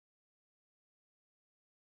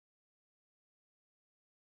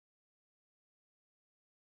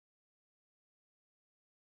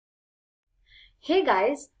Hey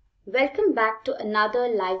guys, welcome back to another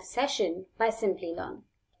live session by Simplilearn.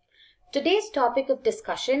 Today's topic of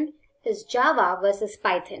discussion is Java versus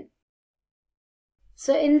Python.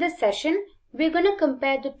 So in this session, we're going to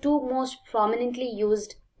compare the two most prominently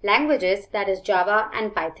used languages, that is Java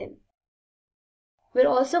and Python. We're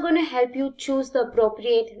also going to help you choose the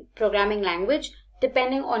appropriate programming language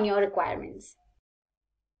depending on your requirements.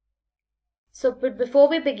 But before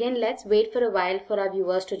we begin, let's wait for a while for our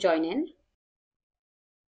viewers to join in.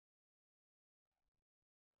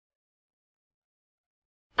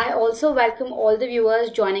 I also welcome all the viewers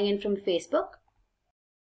joining in from Facebook.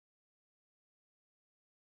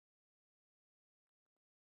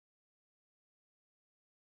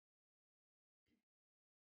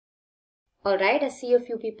 Alright, I see a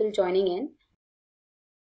few people joining in.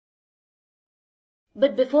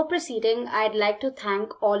 But before proceeding, I'd like to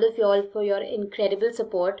thank all of y'all for your incredible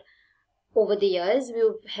support over the years.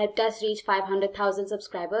 You've helped us reach 500,000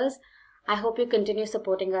 subscribers. I hope you continue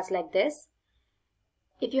supporting us like this.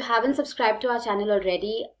 If you haven't subscribed to our channel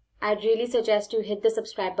already, I'd really suggest you hit the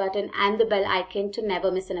subscribe button and the bell icon to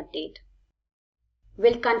never miss an update.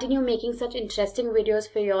 We'll continue making such interesting videos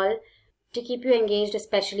for y'all to keep you engaged,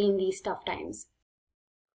 especially in these tough times.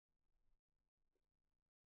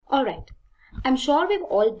 Alright, I'm sure we've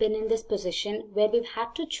all been in this position where we've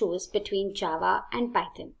had to choose between Java and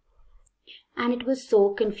Python. And it was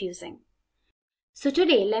so confusing. So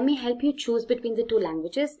today, let me help you choose between the two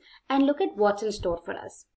languages and look at what's in store for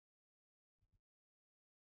us.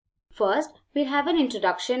 First, we'll have an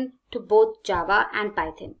introduction to both Java and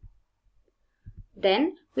Python.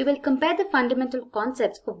 Then, we will compare the fundamental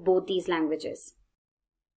concepts of both these languages.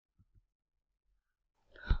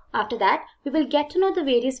 After that, we will get to know the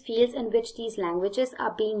various fields in which these languages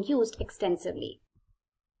are being used extensively.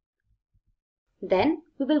 Then,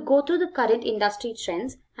 we will go through the current industry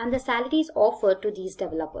trends and the salaries offered to these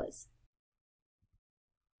developers.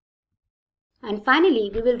 And finally,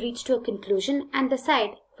 we will reach to a conclusion and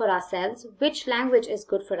decide for ourselves which language is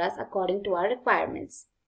good for us according to our requirements.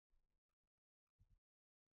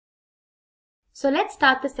 So let's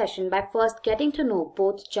start the session by first getting to know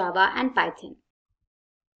both Java and Python.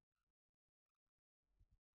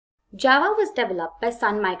 Java was developed by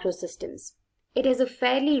Sun Microsystems. It is a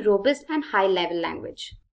fairly robust and high-level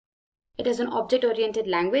language. It is an object-oriented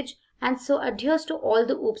language and so adheres to all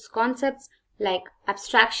the OOPS concepts like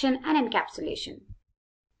abstraction and encapsulation.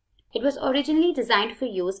 It was originally designed for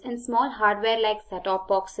use in small hardware like set-top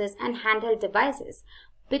boxes and handheld devices,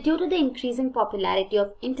 but due to the increasing popularity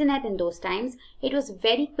of Internet in those times, it was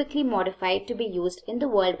very quickly modified to be used in the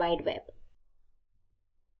World Wide Web.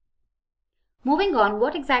 Moving on,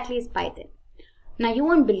 what exactly is Python? Now you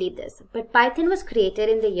won't believe this, but Python was created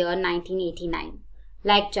in the year 1989.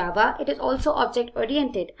 Like Java, it is also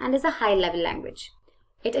object-oriented and is a high-level language.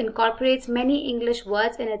 It incorporates many English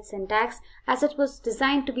words in its syntax as it was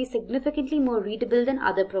designed to be significantly more readable than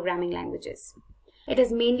other programming languages. It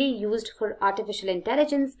is mainly used for artificial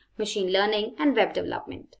intelligence, machine learning, and web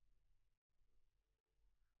development.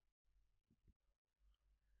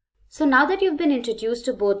 So now that you've been introduced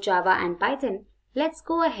to both Java and Python, let's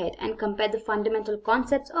go ahead and compare the fundamental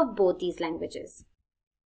concepts of both these languages.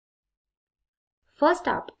 First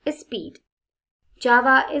up is speed.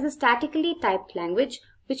 Java is a statically typed language,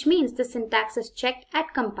 which means the syntax is checked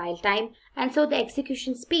at compile time and so the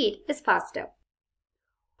execution speed is faster.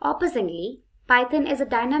 Oppositely, Python is a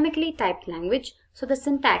dynamically typed language, so the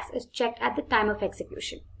syntax is checked at the time of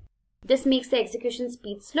execution. This makes the execution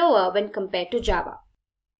speed slower when compared to Java.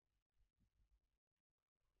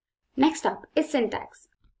 Next up is syntax.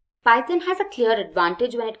 Python has a clear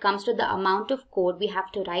advantage when it comes to the amount of code we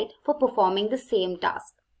have to write for performing the same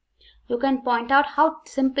task. You can point out how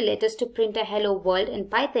simple it is to print a hello world in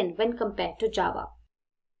Python when compared to Java.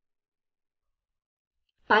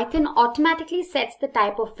 Python automatically sets the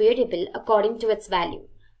type of variable according to its value.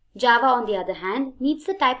 Java, on the other hand, needs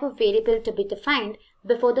the type of variable to be defined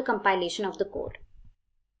before the compilation of the code.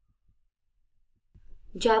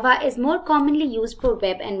 Java is more commonly used for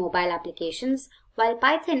web and mobile applications, while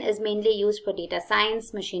Python is mainly used for data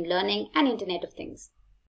science, machine learning, and Internet of Things.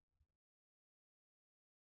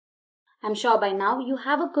 I'm sure by now you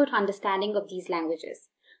have a good understanding of these languages.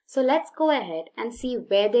 So let's go ahead and see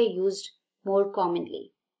where they're used more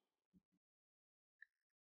commonly.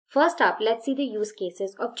 First up, let's see the use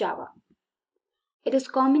cases of Java. It is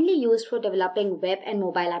commonly used for developing web and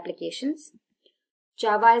mobile applications.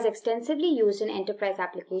 Java is extensively used in enterprise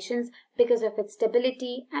applications because of its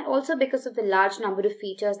stability and also because of the large number of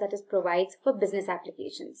features that it provides for business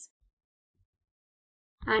applications.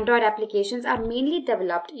 Android applications are mainly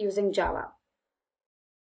developed using Java.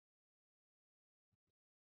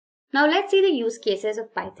 Now let's see the use cases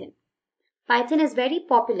of Python. Python is very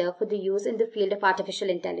popular for the use in the field of artificial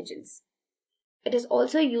intelligence. It is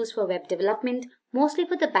also used for web development, mostly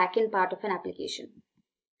for the backend part of an application.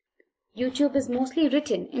 YouTube is mostly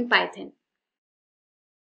written in Python.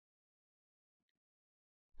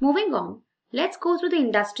 Moving on, let's go through the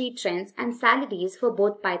industry trends and salaries for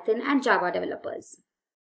both Python and Java developers.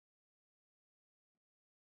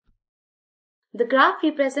 The graph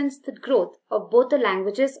represents the growth of both the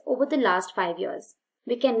languages over the last 5 years.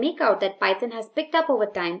 We can make out that Python has picked up over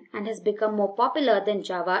time and has become more popular than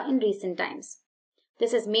Java in recent times.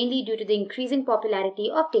 This is mainly due to the increasing popularity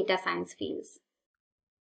of data science fields.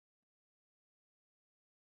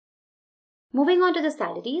 Moving on to the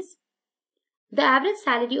salaries. The average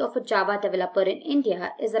salary of a Java developer in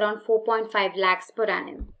India is around 4.5 lakhs per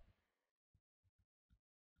annum.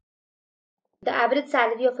 The average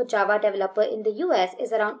salary of a Java developer in the US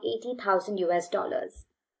is around $80,000 US.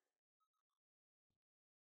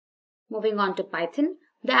 Moving on to Python,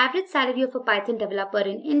 the average salary of a Python developer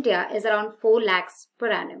in India is around 4 lakhs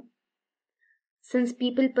per annum. Since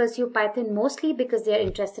people pursue Python mostly because they are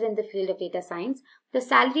interested in the field of data science, the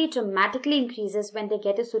salary dramatically increases when they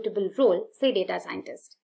get a suitable role, say data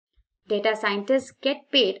scientist. Data scientists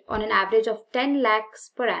get paid on an average of 10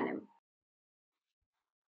 lakhs per annum.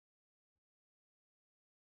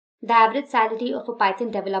 The average salary of a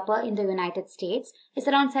Python developer in the United States is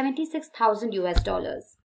around $76,000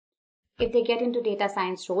 US. If they get into data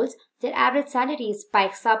science roles, their average salary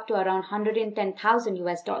spikes up to around $110,000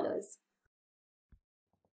 US.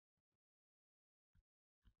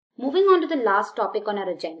 Moving on to the last topic on our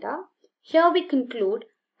agenda, here we conclude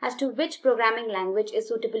as to which programming language is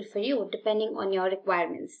suitable for you depending on your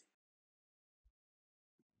requirements.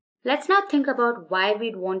 Let's now think about why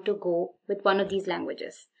we'd want to go with one of these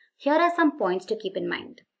languages. Here are some points to keep in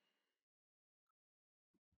mind.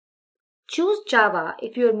 Choose Java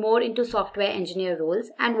if you are more into software engineer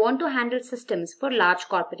roles and want to handle systems for large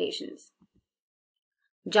corporations.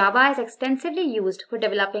 Java is extensively used for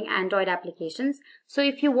developing Android applications, so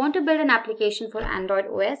if you want to build an application for Android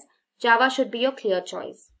OS, Java should be your clear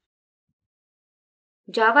choice.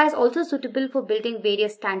 Java is also suitable for building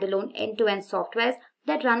various standalone end-to-end softwares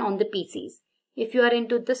that run on the PCs. If you are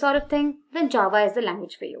into this sort of thing, then Java is the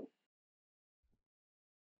language for you.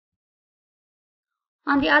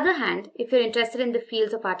 On the other hand, if you're interested in the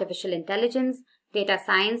fields of artificial intelligence, data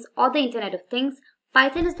science, or the Internet of Things,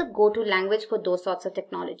 Python is the go-to language for those sorts of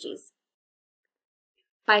technologies.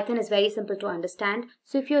 Python is very simple to understand,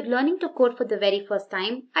 so if you're learning to code for the very first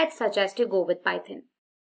time, I'd suggest you go with Python.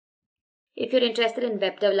 If you're interested in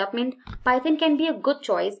web development, Python can be a good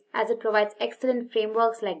choice as it provides excellent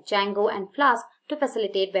frameworks like Django and Flask to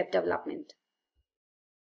facilitate web development.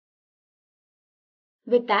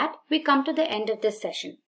 With that, we come to the end of this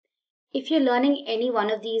session. If you're learning any one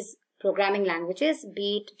of these programming languages,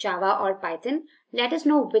 be it Java or Python, let us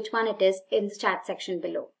know which one it is in the chat section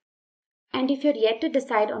below. And if you're yet to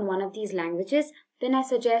decide on one of these languages, then I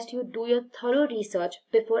suggest you do your thorough research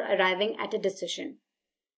before arriving at a decision.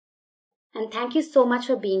 And thank you so much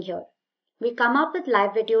for being here. We come out with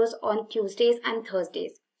live videos on Tuesdays and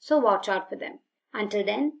Thursdays, so watch out for them. Until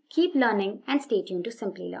then, keep learning and stay tuned to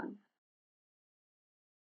Simplilearn.